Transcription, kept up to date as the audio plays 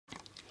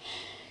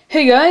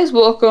Hey guys,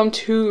 welcome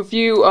to a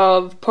review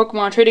of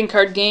Pokemon trading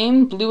card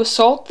game Blue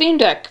Assault theme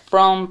deck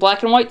from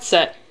Black and White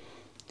set.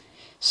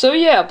 So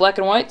yeah, Black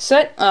and White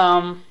set.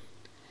 I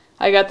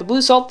got the Blue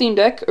Assault theme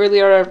deck.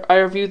 Earlier I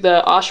reviewed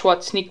the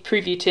Oshawott Sneak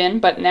Preview tin,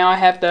 but now I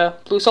have the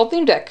Blue Assault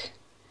theme deck.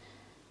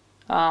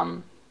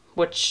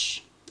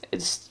 Which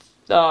is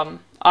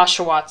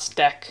Oshawott's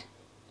deck,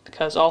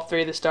 because all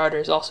three of the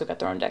starters also got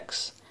their own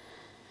decks.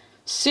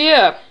 So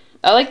yeah,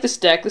 I like this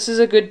deck. This is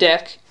a good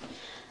deck.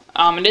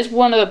 It is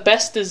one of the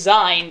best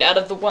designed out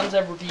of the ones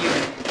I've reviewed,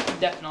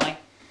 definitely.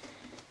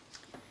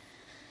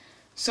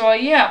 So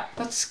yeah,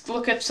 let's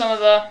look at some of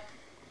the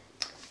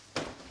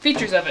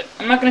features of it.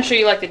 I'm not going to show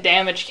you like the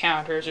damage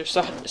counters or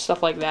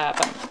stuff like that,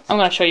 but I'm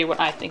going to show you what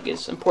I think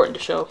is important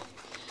to show.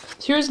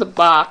 So here's the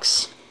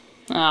box.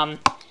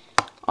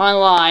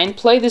 Online,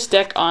 play this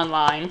deck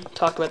online.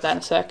 Talk about that in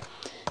a sec.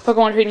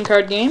 Pokemon trading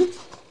card game.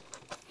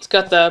 It's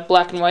got the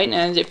black and white,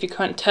 and if you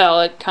couldn't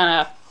tell, it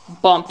kind of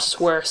bumps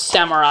where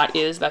Samurott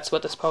is. That's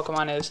what this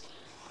Pokemon is.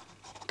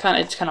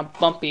 It's kind of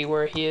bumpy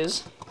where he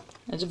is.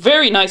 It's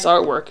very nice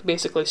artwork.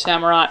 Basically,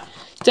 Samurott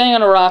standing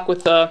on a rock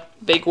with a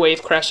big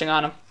wave crashing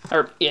on him,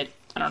 or it.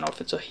 I don't know if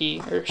it's a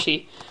he or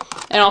she.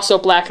 And also,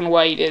 black and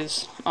white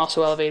is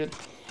also elevated.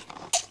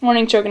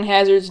 Warning: choking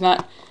hazards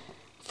not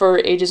for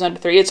ages under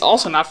 3. It's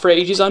also not for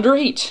ages under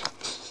 8.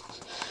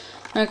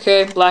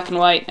 Okay, black and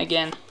white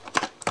again.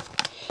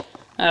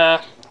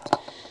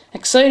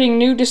 Exciting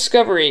new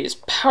discoveries,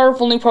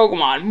 powerful new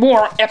Pokemon,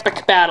 more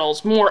epic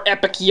battles, more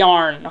epic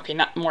yarn. Okay,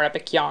 not more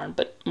epic yarn,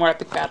 but more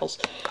epic battles.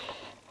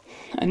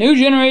 A new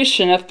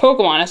generation of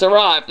Pokemon has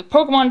arrived. The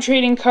Pokemon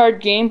trading card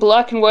game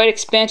Black and White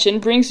expansion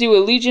brings you a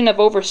legion of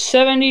over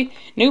 70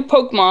 new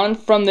Pokemon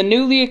from the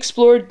newly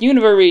explored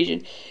Unova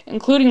region,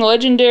 including the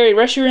legendary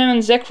Reshiram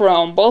and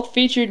Zekrom. Both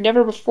featured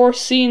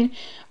never-before-seen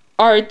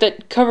art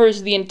that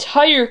covers the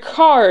entire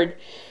card.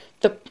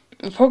 The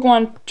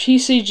Pokemon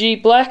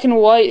TCG Black and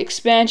White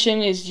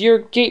expansion is your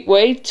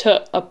gateway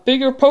to a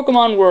bigger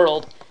Pokemon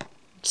world.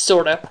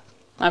 Sorta.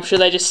 I'm sure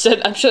they said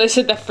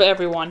that for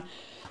everyone.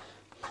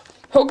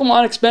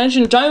 Pokemon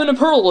expansion Diamond and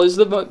Pearl is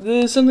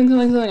something.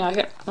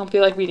 I don't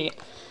feel like reading it.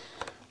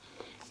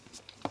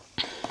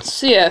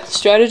 So yeah,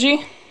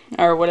 strategy,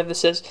 or whatever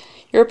this is.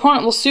 Your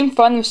opponent will soon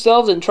find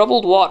themselves in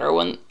troubled water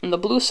when the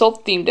Blue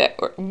Assault theme deck,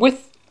 or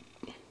with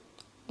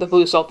the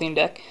Blue Assault theme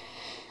deck.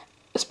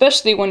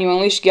 Especially when you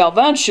unleash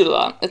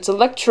Galvantula. Its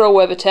Electro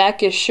Web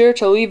attack is sure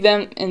to leave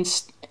them in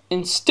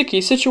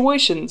sticky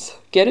situations.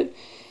 Get it?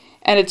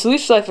 And its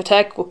Leaf Life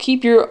attack will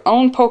keep your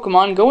own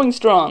Pokemon going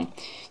strong.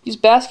 Use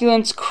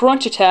Basculin's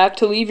Crunch attack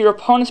to leave your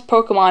opponent's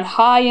Pokemon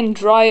high and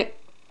dry.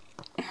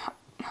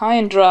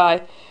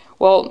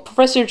 While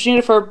Professor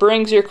Juniper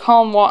brings you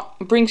calm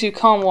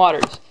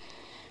waters.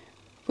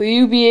 Will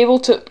you be able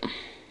to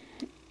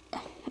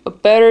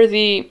better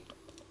the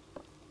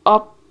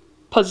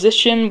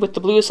position with the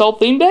Blue Assault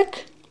theme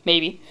deck?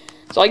 Maybe.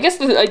 So I guess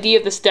the idea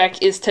of this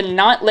deck is to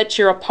not let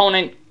your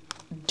opponent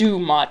do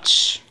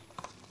much.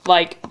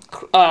 Like,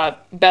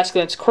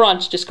 Basculin's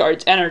Crunch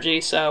discards energy,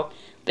 so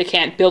they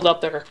can't build up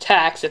their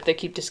attacks if they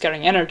keep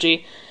discarding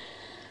energy.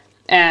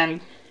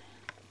 And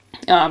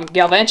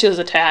Galvantula's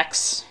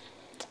attacks,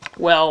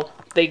 well,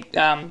 they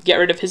get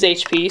rid of his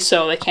HP,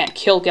 so they can't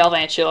kill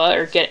Galvantula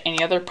or get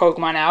any other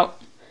Pokemon out.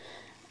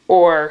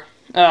 Or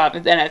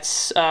then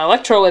its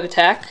Electro Wave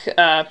attack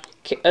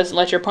doesn't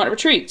let your opponent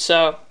retreat,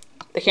 so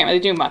they can't really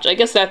do much. I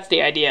guess that's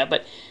the idea,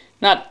 but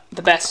not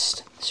the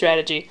best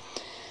strategy.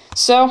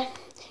 So,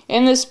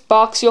 in this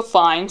box you'll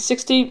find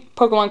 60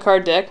 Pokemon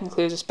card deck,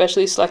 includes a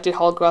specially selected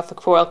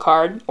holographic foil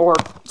card, or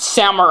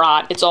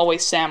Samurott, it's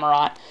always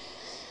Samurott.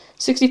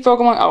 60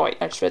 Pokemon, oh wait,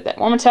 I just read that.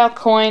 1 metallic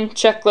coin,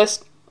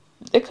 checklist.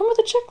 Did they come with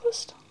a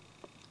checklist?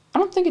 I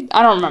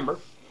don't remember.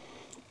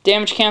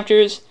 Damage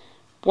counters,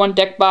 1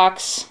 deck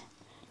box,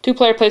 2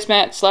 player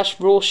placemat /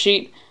 rule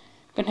sheet,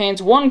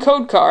 contains 1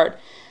 code card.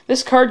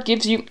 This card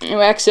gives you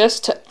access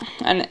to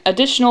an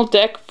additional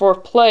deck for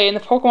play in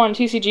the Pokemon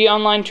TCG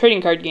online trading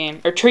card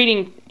game, or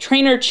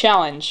trainer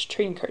challenge.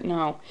 Trading card,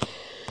 no.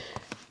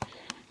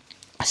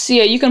 So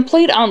yeah, you can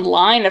play it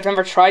online. I've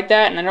never tried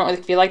that, and I don't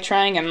really feel like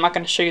trying, and I'm not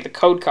going to show you the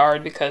code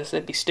card because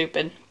that'd be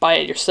stupid. Buy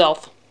it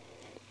yourself.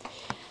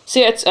 So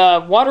yeah, it's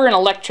water and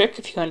electric,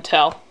 if you couldn't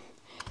tell.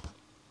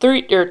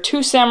 2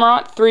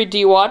 Samurott, 3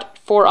 Dewott,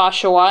 4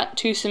 Oshawott,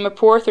 2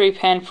 Simipour, 3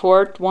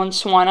 Panpour, 1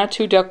 Swanna,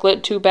 2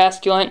 Ducklet, 2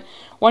 Basculin,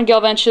 1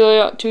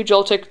 Galvantula, 2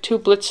 Joltik, 2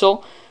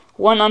 Blitzel,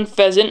 1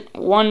 Unpheasant,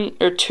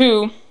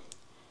 2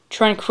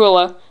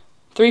 Tranquilla,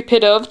 3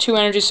 Pidove, 2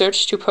 Energy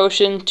Search, 2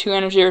 Potion, 2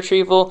 Energy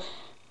Retrieval,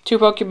 2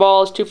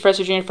 Pokeballs, 2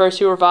 Professor Juniper,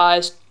 2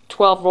 Revised,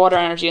 12 Water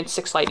Energy, and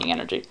 6 Lightning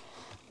Energy.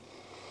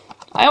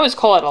 I always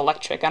call it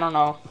electric. I don't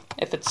know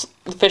if its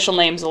official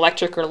name is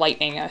electric or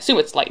lightning. I assume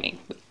it's lightning,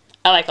 but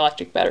I like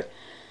electric better.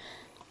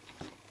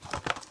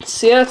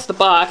 So yeah, that's the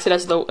box. It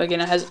has the,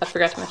 again, I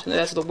forgot to mention, it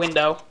has the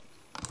window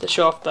to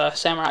show off the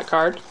Samurott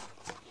card.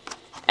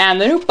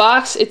 And the new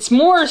box, it's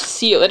more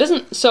sealed. It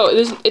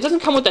doesn't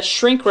come with a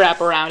shrink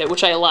wrap around it,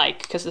 which I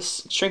like, because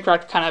this shrink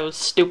wrap kind of was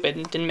stupid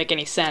and didn't make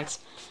any sense.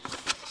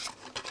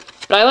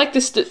 But I like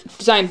this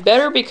design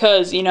better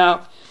because, you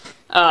know,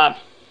 it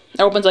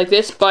opens like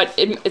this, but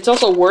it's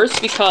also worse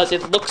because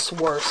it looks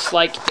worse.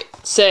 Like,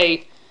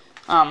 say,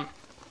 right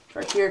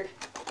here,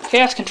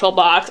 Chaos Control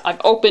box,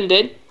 I've opened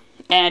it,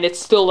 and it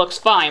still looks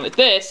fine. With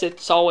this,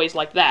 it's always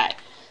like that.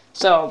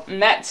 So, in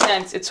that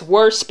sense, it's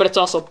worse, but it's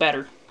also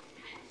better.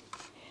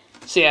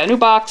 So yeah, new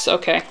box,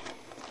 okay.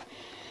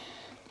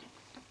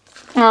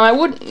 I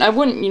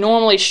wouldn't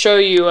normally show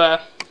you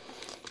the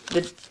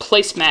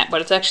placemat,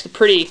 but it's actually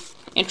pretty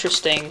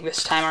interesting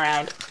this time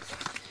around.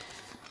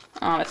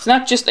 It's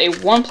not just a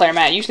one-player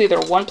mat. Usually they're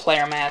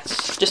one-player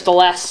mats. Just the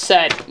last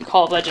set,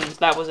 Call of Legends,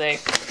 that was a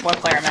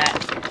one-player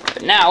mat.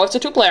 But now it's a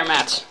two-player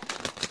mat.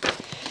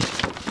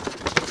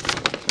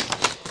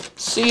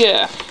 See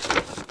ya.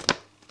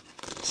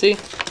 See?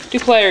 2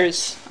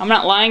 players. I'm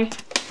not lying.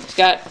 It's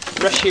got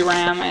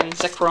Reshiram and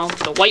Zekrom.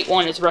 The white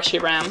one is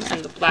Reshiram,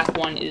 and the black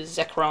one is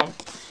Zekrom.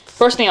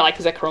 Personally, I like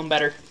Zekrom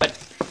better, but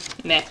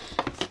meh.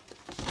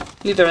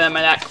 Neither of them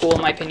are that cool,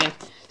 in my opinion.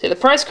 See, the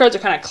prize cards are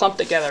kind of clumped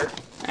together,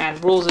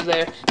 and rules are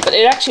there. But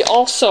it actually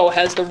also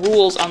has the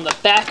rules on the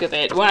back of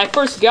it. When I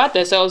first got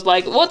this, I was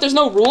like, what, there's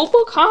no rule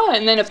book, huh?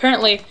 And then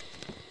apparently,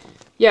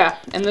 yeah,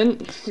 and then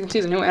you can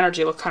see the new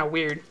energy look kind of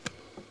weird.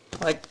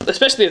 Like,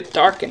 especially the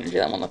dark energy,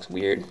 that one looks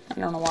weird. I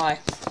don't know why.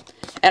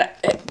 And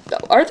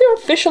are their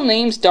official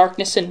names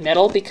Darkness and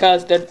Metal?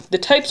 Because the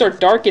types are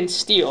Dark and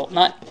Steel,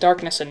 not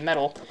Darkness and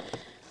Metal.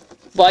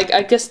 Well,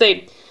 I guess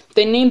they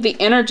named the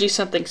energy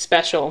something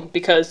special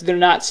because they're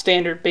not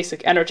standard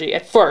basic energy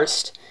at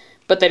first,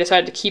 but they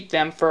decided to keep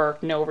them for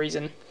no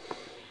reason.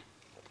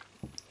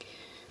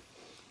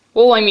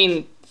 Well, I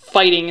mean,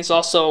 fighting is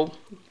also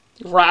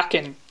rock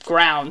and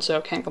ground, so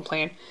can't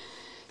complain.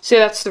 So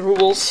yeah, that's the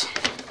rules.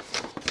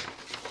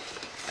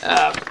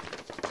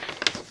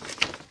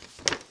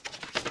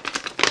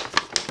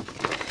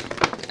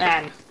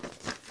 And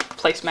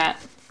placemat.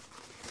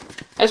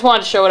 I just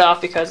wanted to show it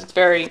off because it's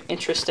very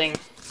interesting.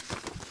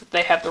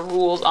 They have the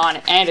rules on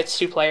it, and it's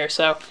 2-player,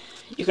 so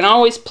you can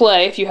always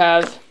play if you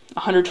have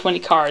 120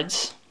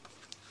 cards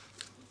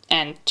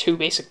and 2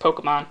 basic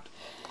Pokemon.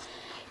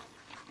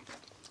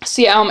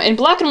 See, in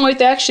Black and White,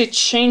 they actually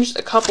changed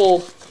a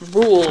couple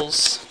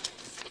rules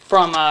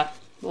from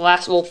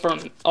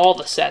from all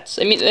the sets.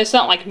 I mean, it's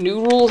not like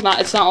new rules.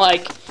 It's not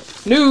like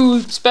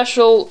new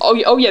special.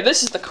 Oh yeah,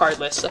 this is the card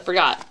list. I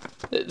forgot.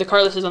 The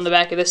card list is on the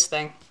back of this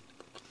thing.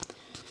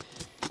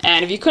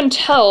 And if you couldn't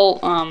tell,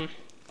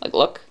 like,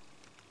 look,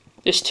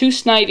 there's 2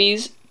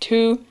 Snivies,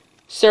 2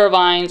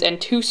 Cervines, and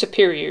 2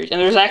 Superiors.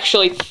 And there's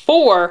actually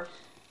 4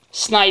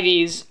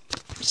 Snivies /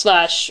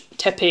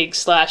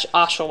 Tepigs /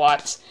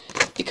 Oshawotts,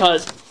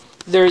 because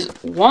there's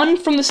 1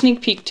 from the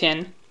sneak peek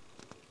tin,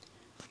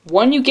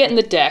 1 you get in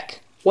the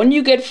deck, 1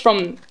 you get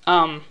from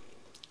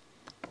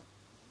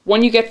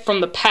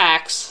the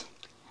packs,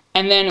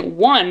 and then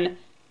 1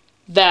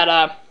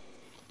 that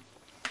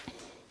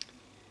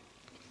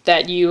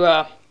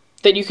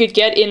you could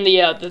get in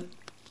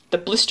the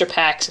blister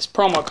packs as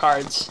promo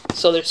cards.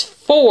 So there's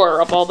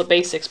 4 of all the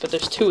basics, but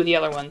there's 2 of the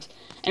other ones.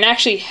 And I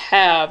actually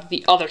have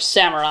the other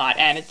Samurai,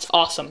 and it's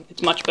awesome.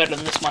 It's much better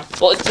than this one.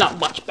 Well, it's not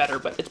much better,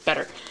 but it's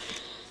better,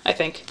 I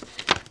think.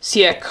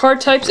 So yeah,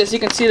 card types, as you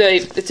can see,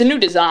 it's a new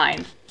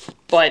design,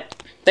 but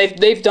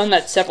they've done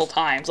that several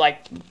times.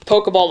 Like,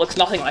 Pokeball looks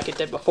nothing like it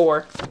did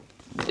before.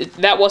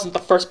 That wasn't the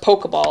first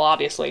Pokeball,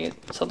 obviously.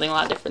 It's something a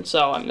lot different,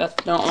 so I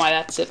don't know why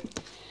that's it.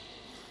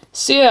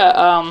 So yeah,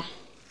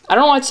 I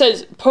don't know why it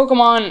says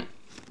Pokemon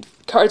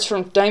cards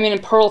from Diamond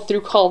and Pearl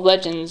through Call of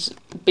Legends,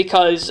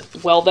 because,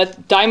 well,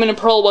 that Diamond and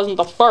Pearl wasn't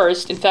the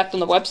first. In fact, on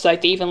the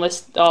website, they even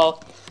list,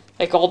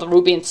 like, all the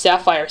Ruby and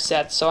Sapphire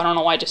sets, so I don't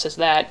know why it just says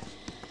that.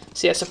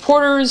 So yeah,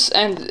 supporters,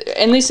 and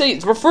they say,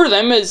 refer to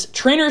them as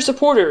trainer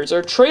supporters,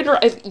 or trader,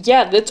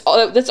 yeah, that's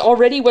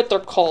already what they're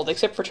called,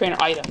 except for trainer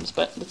items,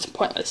 but it's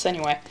pointless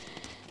anyway.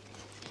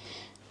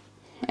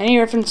 Any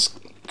reference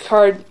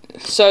card,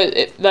 so,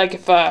 like,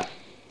 if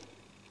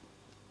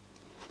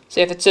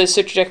it says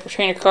search your deck for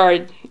trainer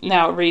card,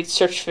 now it reads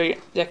search for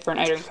deck for an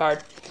item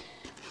card.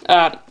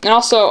 And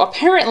also,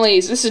 apparently,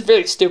 this is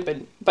really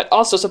stupid, but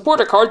also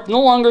supporter cards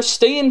no longer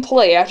stay in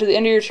play after the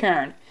end of your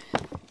turn.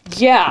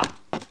 Yeah,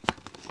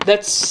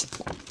 that's,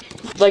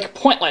 like,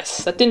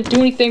 pointless. That didn't do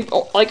anything.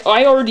 Like,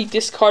 I already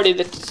discarded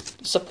the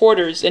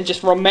supporters and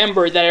just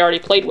remembered that I already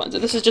played one, so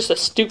this is just a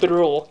stupid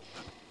rule.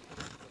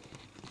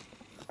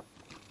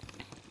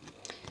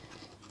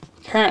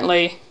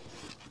 Apparently,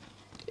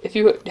 if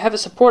you have a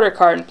supporter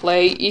card in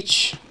play,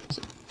 each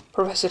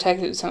Professor Tech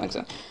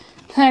something.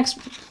 Thanks.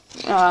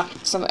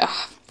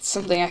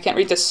 Something I can't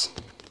read this.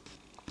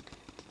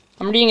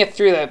 I'm reading it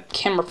through the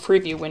camera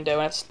preview window,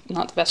 and it's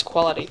not the best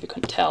quality if you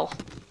couldn't tell.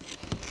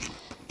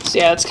 So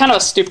yeah, it's kind of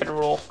a stupid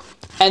rule.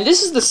 And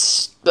this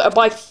is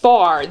by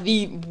far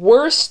the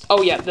worst.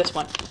 Oh yeah, this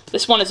one.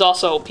 This one is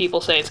also,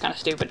 people say it's kind of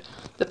stupid.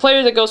 The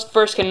player that goes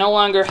first can no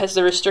longer has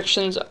the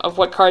restrictions of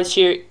what cards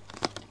he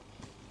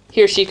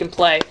or she can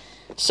play.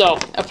 So,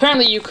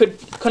 apparently you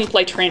couldn't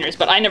play trainers,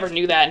 but I never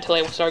knew that until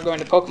I started going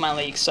to Pokemon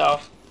League, so,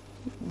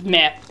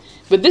 meh.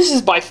 But this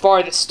is by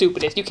far the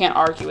stupidest. You can't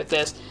argue with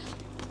this.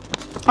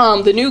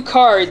 the new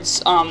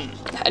cards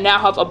now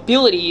have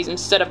abilities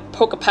instead of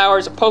Poke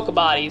Powers or Poke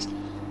Bodies.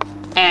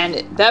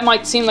 And that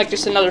might seem like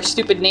just another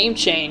stupid name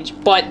change,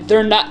 but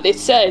they're not. It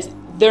says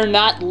they're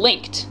not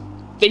linked.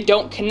 They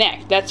don't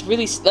connect. That's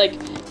really like,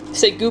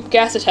 say, Goop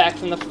Gas Attack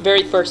from the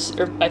very first,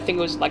 or I think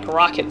it was like a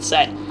Rocket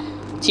set,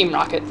 Team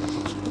Rocket.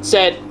 It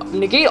said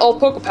negate all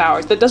Poke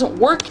Powers. That doesn't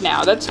work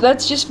now.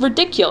 That's just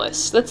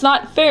ridiculous. That's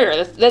not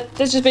fair.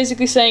 That's just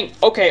basically saying,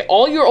 okay,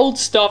 all your old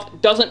stuff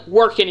doesn't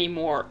work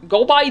anymore.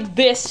 Go buy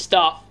this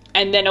stuff,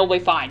 and then it'll be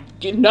fine.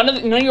 None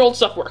of your old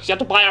stuff works. You have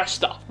to buy our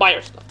stuff. Buy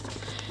our stuff.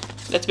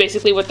 That's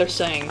basically what they're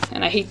saying,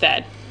 and I hate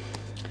that.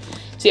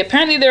 See,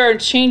 apparently there are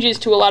changes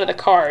to a lot of the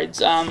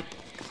cards.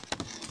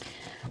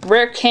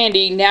 Rare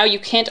Candy, now you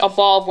can't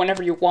evolve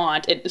whenever you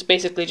want. It's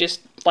basically just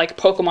like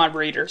Pokemon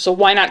Breeder. So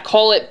why not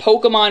call it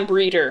Pokemon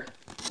Breeder?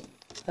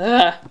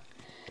 Ugh.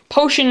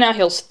 Potion now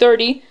heals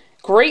 30.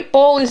 Great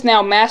Ball is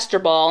now Master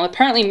Ball, and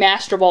apparently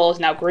Master Ball is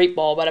now Great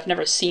Ball, but I've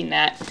never seen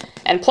that.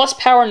 And Plus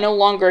Power no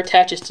longer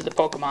attaches to the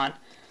Pokemon.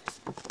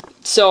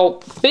 So,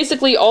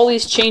 basically, all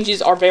these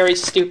changes are very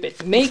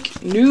stupid.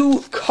 Make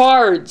new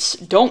cards.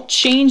 Don't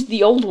change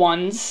the old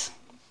ones.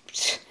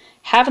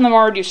 Having them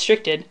already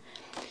restricted.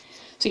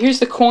 So here's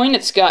the coin.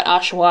 It's got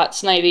Oshawott,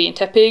 Snivy, and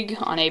Tepig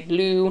on a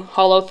blue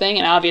hollow thing.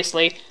 And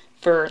obviously,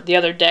 for the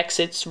other decks,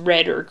 it's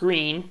red or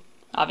green.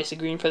 Obviously,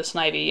 green for the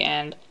Snivy,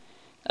 and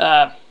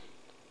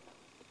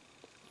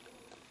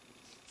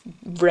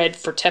red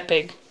for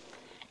Tepig.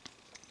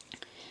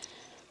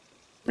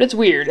 But it's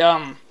weird.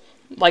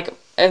 Like,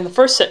 in the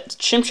first set,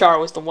 Chimchar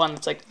was the one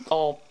that's, like,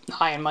 all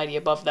high and mighty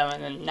above them,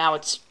 and then now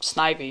it's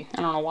Snivy.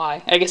 I don't know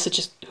why. I guess it's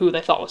just who they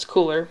thought was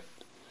cooler.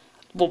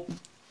 Well,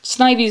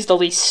 Snivy's the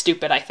least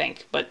stupid, I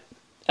think, but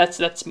it's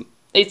the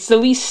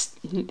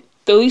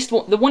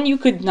one you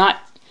could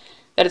not,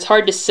 that it's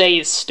hard to say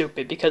is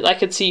stupid, because I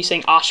could see you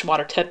saying Oshawott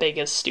or Tepig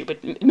is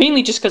stupid,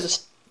 mainly just because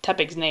of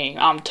Tepig's name.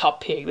 I'm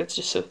Top Pig. That's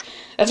just so,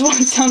 that's what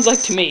it sounds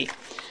like to me.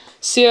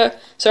 So yeah,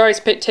 sorry it's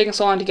taking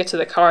so long to get to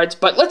the cards,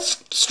 but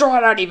let's straw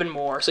it out even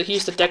more. So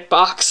here's the deck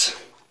box.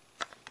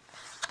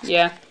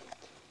 Yeah.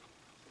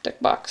 Deck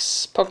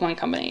box. Pokemon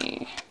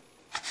Company.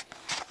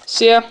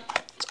 So yeah,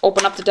 let's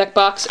open up the deck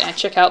box and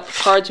check out the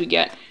cards we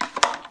get.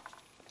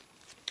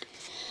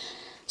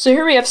 So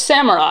here we have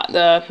Samurott,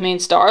 the main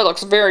star.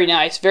 Looks very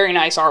nice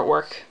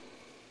artwork.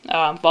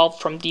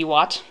 Evolved from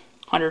D-Watt,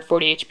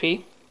 140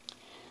 HP.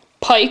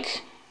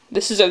 Pike.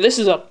 This is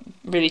a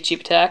really cheap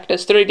attack.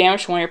 Does 30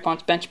 damage to one of your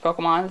opponent's bench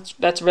Pokemon.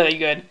 That's really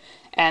good.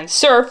 And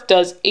Surf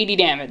does 80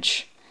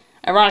 damage.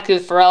 Ironically,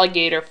 the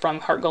Feraligatr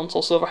from Heart Gold and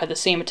Soul Silver had the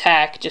same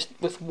attack, just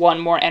with one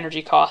more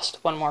energy cost,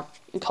 one more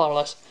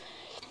colorless.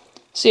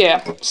 So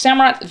yeah,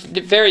 Samurott,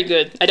 very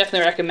good. I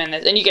definitely recommend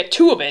this. And you get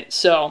 2 of it,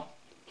 so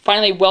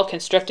finally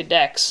well-constructed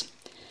decks.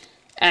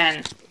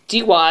 And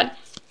D-Watt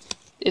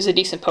is a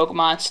decent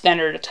Pokemon.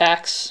 Standard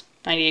attacks,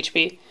 90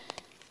 HP.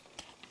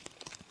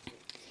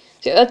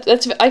 Yeah,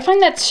 I find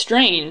that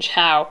strange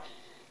how,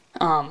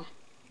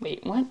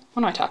 wait, what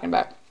am I talking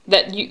about?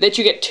 That you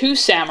get 2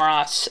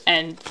 Samurotts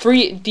and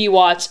 3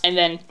 D-Watts and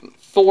then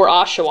 4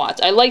 Oshawotts.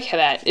 I like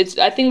that.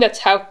 I think that's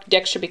how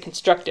decks should be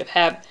constructed.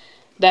 Have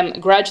them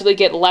gradually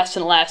get less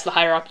and less the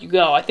higher up you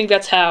go. I think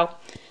that's how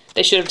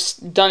they should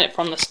have done it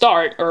from the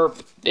start, or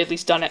at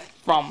least done it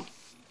from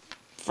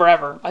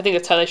forever. I think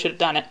that's how they should have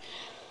done it.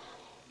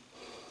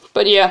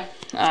 But yeah,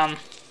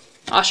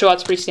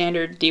 Oshawott's pretty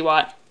standard,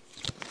 D-Watt.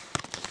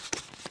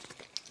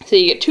 So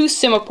you get 2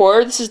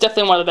 Simipour. This is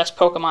definitely one of the best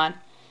Pokemon.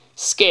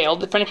 Scaled.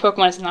 The friendly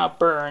Pokemon is now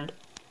burned.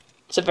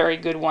 It's a very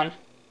good one.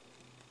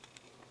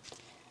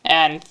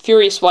 And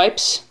Furious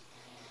Wipes.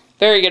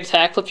 Very good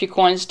attack. Flip 2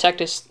 coins. Attack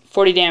does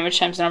 40 damage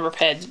times the number of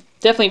heads.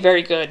 Definitely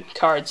very good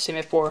cards,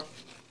 Simipour.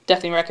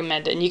 Definitely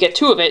recommend it. And you get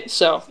 2 of it,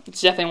 so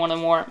it's definitely one of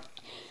the more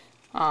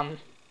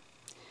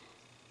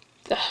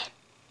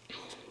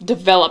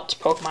developed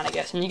Pokemon, I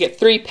guess. And you get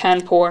 3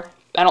 Panpour.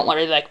 I don't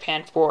really like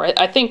Panpour.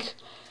 I think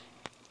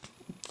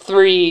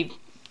 30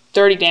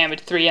 damage,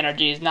 3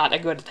 energy is not a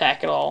good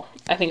attack at all.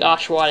 I think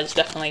Oshawott is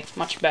definitely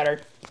much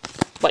better,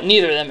 but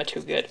neither of them are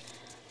too good.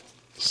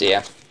 So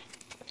yeah.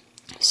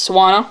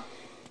 Swanna.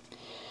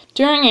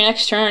 During your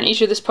next turn,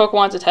 each of this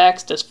Pokemon's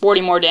attacks does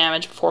 40 more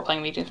damage before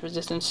playing weakness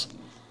resistance.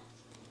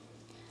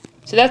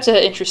 So that's an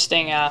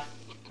interesting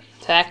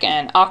attack.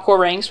 And Aqua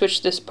Ring,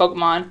 switch this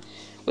Pokemon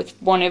with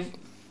one of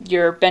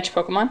your bench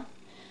Pokemon.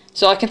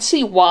 So I can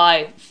see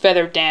why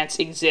Feather Dance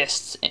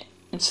exists.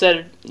 Instead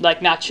of,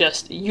 like, not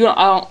just,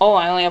 I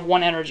only have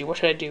 1 energy, what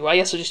should I do? I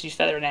guess I'll just use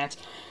Feather Dance.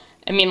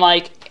 I mean,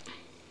 like,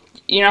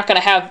 you're not going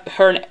to have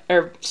her,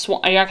 or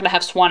you're not going to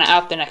have Swanna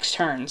out the next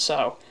turn,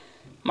 so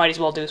might as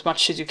well do as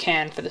much as you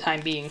can for the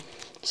time being.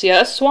 So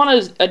yeah, Swanna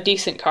is a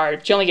decent card,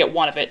 but you only get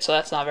 1 of it, so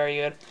that's not very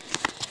good.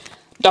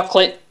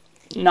 Ducklet,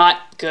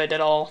 not good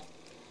at all.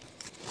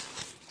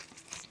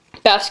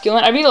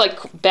 Basculin, I really like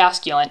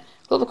Basculin.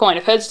 Flip a coin.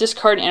 If heads,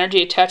 discard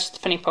energy attached to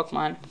defending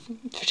Pokemon.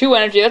 For 2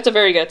 energy, that's a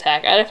very good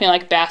attack. I definitely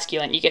like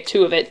Basculin. You get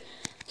 2 of it.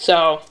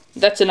 So,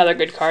 that's another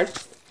good card.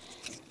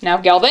 Now,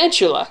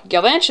 Galvantula.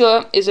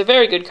 Galvantula is a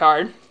very good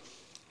card.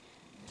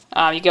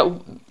 You get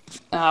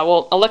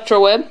Well,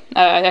 Electro Web,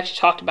 I actually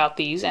talked about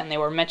these, and they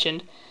were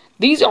mentioned.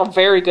 These are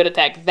very good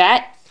attack.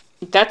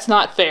 That's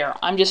not fair.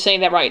 I'm just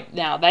saying that right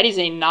now. That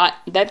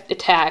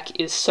attack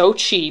is so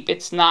cheap,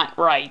 it's not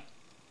right.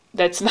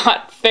 That's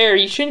not fair.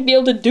 You shouldn't be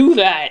able to do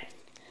that.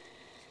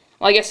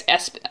 Well, I guess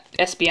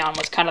Espeon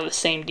was kind of the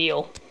same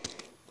deal.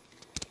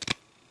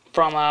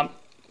 From,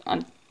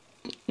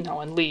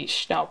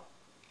 Unleash. No.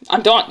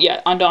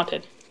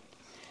 Undaunted.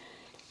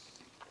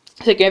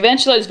 So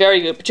Galvantula is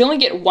very good, but you only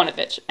get one of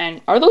it.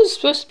 And are those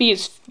supposed to be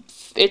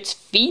its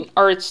feet,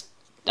 or it's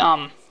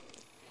like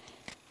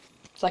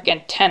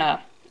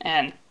antenna?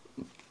 And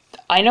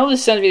I know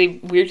this sounds really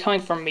weird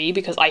coming from me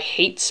because I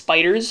hate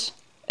spiders,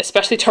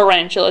 especially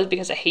tarantulas,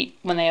 because I hate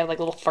when they have like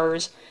little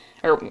furs,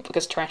 or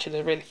because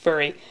tarantulas are really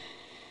furry.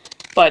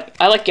 But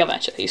I like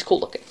Galvantula. He's cool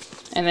looking.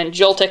 And then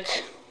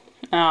Joltik.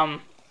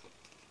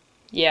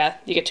 Yeah,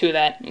 you get 2 of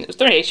that. It was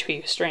 30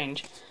 HP.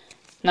 Strange.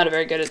 Not a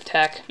very good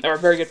attack, or a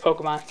very good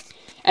Pokemon.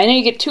 And then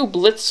you get 2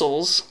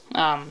 Blitzels.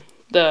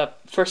 The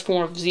first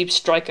form of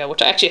Zebstrika,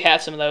 which I actually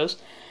have some of those.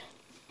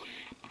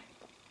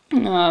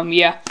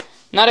 Yeah.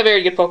 Not a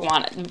very good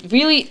Pokemon.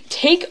 Really,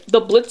 take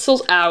the Blitzels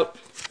out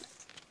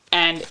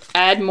and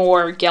add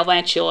more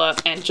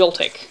Galvantula and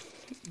Joltik.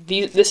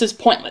 This is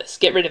pointless.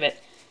 Get rid of it.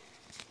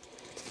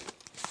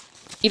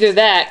 Either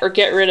that, or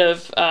get rid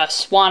of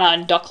Swanna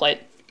and Ducklet,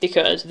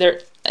 because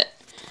they're...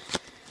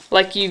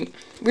 like, you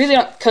really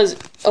don't... because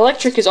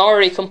Electric is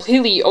already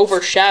completely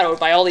overshadowed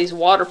by all these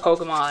water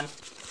Pokemon.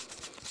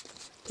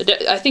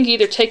 I think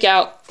either take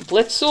out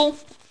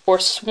Blitzel or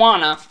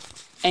Swanna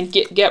and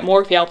get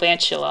more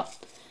Galvantula.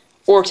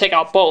 Or take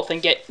out both and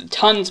get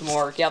tons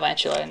more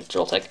Galvantula and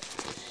Joltik.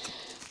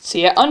 So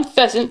yeah,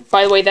 Unpheasant,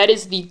 by the way, that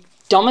is the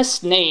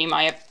dumbest name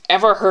I have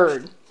ever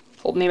heard.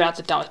 Well, maybe not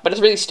the dumbest, but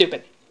it's really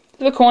stupid.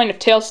 Flip a coin. If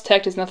tails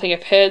detect is nothing.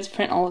 If heads,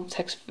 print all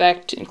text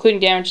effect, including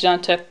damage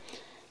done to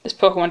this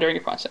Pokemon during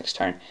your opponent's next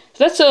turn.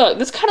 So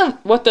that's kind of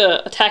what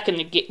the attack in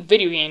the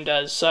video game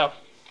does. So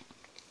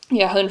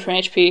yeah,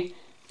 120 HP,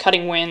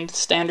 Cutting Wind,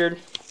 standard,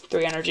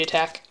 3 energy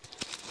attack.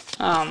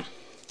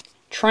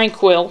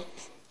 Tranquil.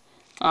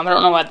 I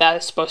don't know what that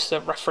is supposed to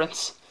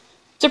reference.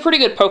 It's a pretty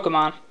good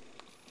Pokemon.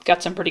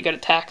 Got some pretty good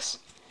attacks.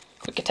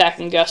 Quick Attack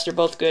and Gust are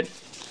both good.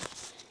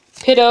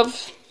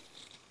 Pidove,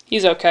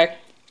 he's okay.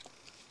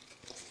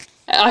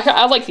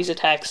 I like these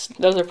attacks.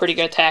 Those are pretty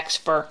good attacks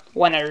for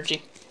 1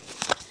 energy.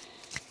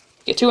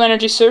 Get 2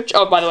 energy search.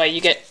 Oh, by the way,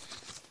 you get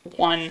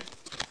 1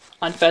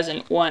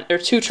 Unpheasant, 2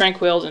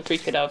 Tranquils, and 3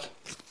 Pidove.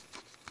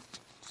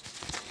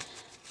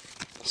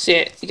 See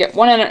it. You get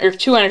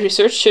 2 energy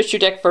search. Search your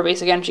deck for a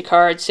basic energy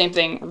card. Same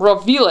thing.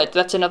 Reveal it.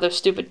 That's another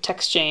stupid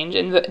text change.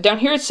 And down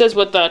here it says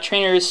what the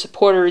trainers,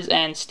 supporters,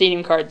 and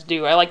stadium cards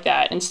do. I like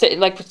that. Instead,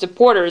 like with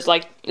supporters,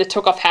 like it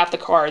took off half the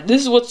card.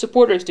 This is what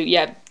supporters do.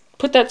 Yeah,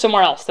 put that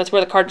somewhere else. That's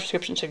where the card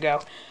description should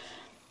go.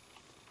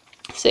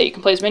 Say you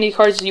can play as many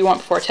cards as you want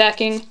before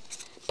attacking.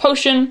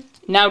 Potion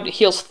now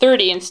heals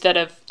 30 instead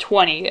of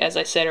 20, as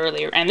I said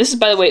earlier. And this is,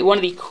 by the way, one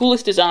of the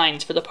coolest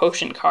designs for the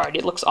Potion card.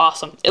 It looks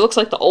awesome. It looks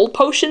like the old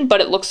Potion,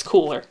 but it looks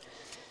cooler.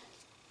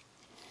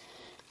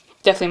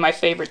 Definitely my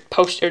favorite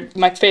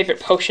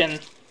Potion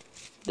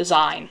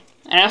design.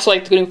 And I also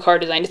like the new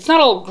card design. It's not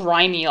all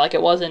grimy like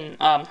it was in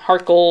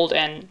Heart Gold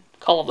and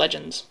Call of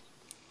Legends.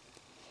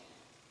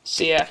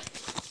 So yeah.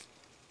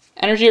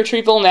 Energy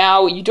retrieval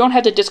now, you don't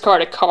have to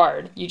discard a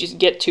card. You just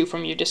get 2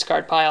 from your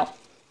discard pile.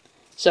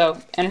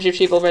 So, energy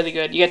retrieval, really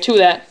good. You get 2 of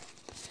that.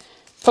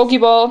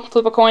 Pokeball,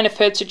 flip a coin, if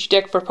heads, search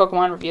your deck for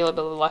Pokemon, reveal it,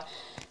 blah, blah, blah.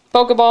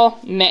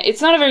 Pokeball, meh,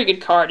 it's not a very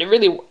good card.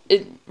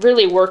 It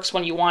really works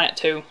when you want it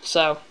to,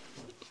 so,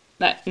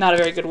 not a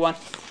very good one.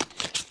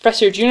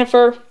 Professor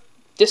Juniper,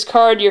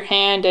 discard your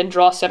hand and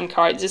draw 7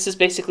 cards. This is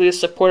basically the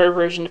supporter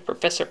version of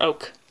Professor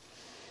Oak.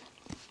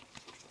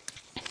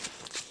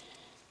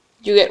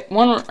 You get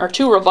 1 or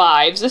 2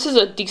 revives. This is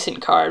a decent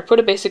card. Put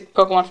a basic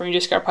Pokemon from your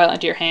discard pile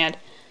into your hand.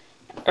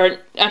 Or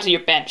onto your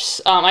bench.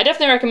 I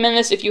definitely recommend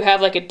this if you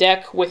have like a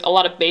deck with a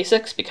lot of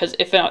basics, because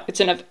if it's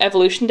an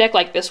evolution deck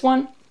like this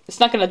one, it's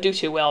not going to do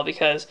too well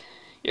because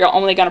you're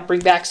only going to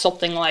bring back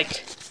something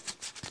like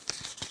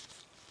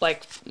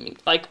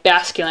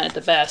Basculin at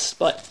the best,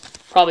 but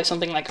probably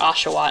something like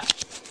Oshawott.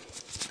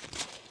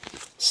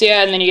 So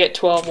yeah, and then you get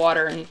 12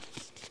 water and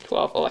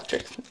 12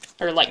 electric,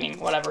 or lightning,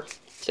 whatever.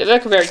 So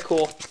that's very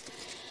cool.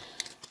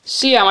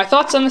 So yeah, my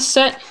thoughts on this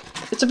set.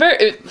 It's a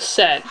very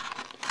set.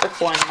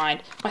 Blowing my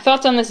mind. My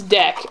thoughts on this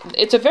deck.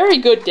 It's a very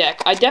good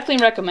deck. I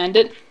definitely recommend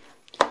it.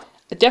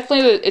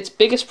 Its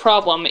biggest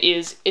problem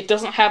is it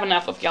doesn't have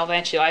enough of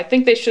Galvantula. I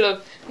think they should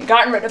have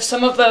gotten rid of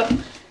some of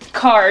the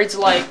cards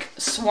like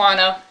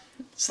Swanna,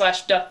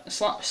 Ducklet,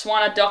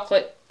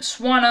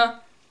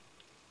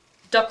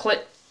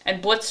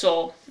 and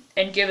Blitzel,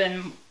 and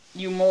given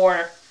you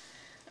more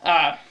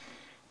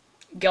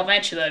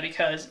Galvantula,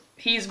 because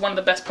he's one of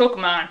the best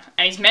Pokemon,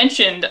 and he's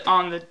mentioned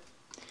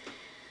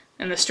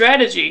in the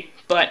strategy,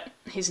 but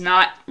he's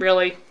not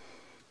really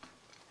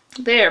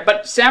there.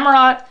 But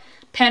Samurott,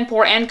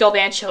 Panpour, and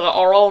Galvantula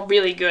are all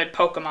really good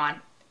Pokemon.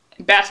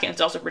 Baskin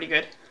is also pretty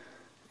good.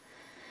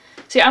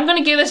 See, I'm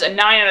gonna give this a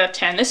 9 out of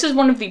 10. This is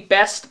one of the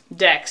best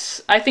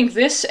decks. I think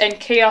this and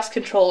Chaos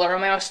Controller are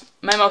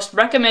my most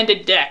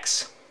recommended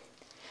decks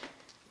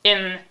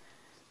in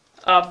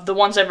of the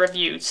ones I've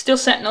reviewed. Steel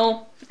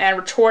Sentinel and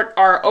Retort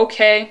are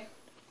okay,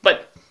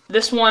 but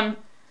this one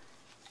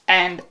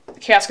and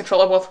Chaos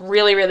Control are both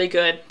really, really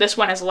good. This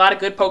one has a lot of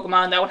good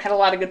Pokemon. That one had a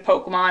lot of good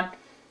Pokemon.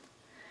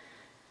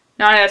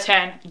 9 out of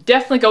 10.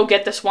 Definitely go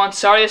get this one.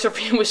 Sorry this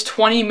review was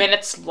 20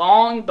 minutes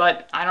long,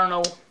 but I don't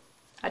know.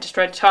 I just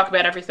tried to talk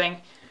about everything.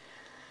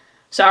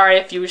 Sorry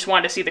if you just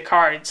wanted to see the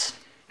cards.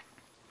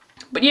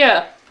 But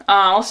yeah,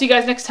 I'll see you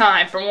guys next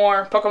time for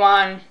more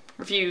Pokemon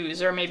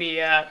reviews, or maybe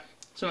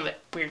some of the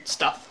weird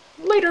stuff.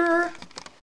 Later!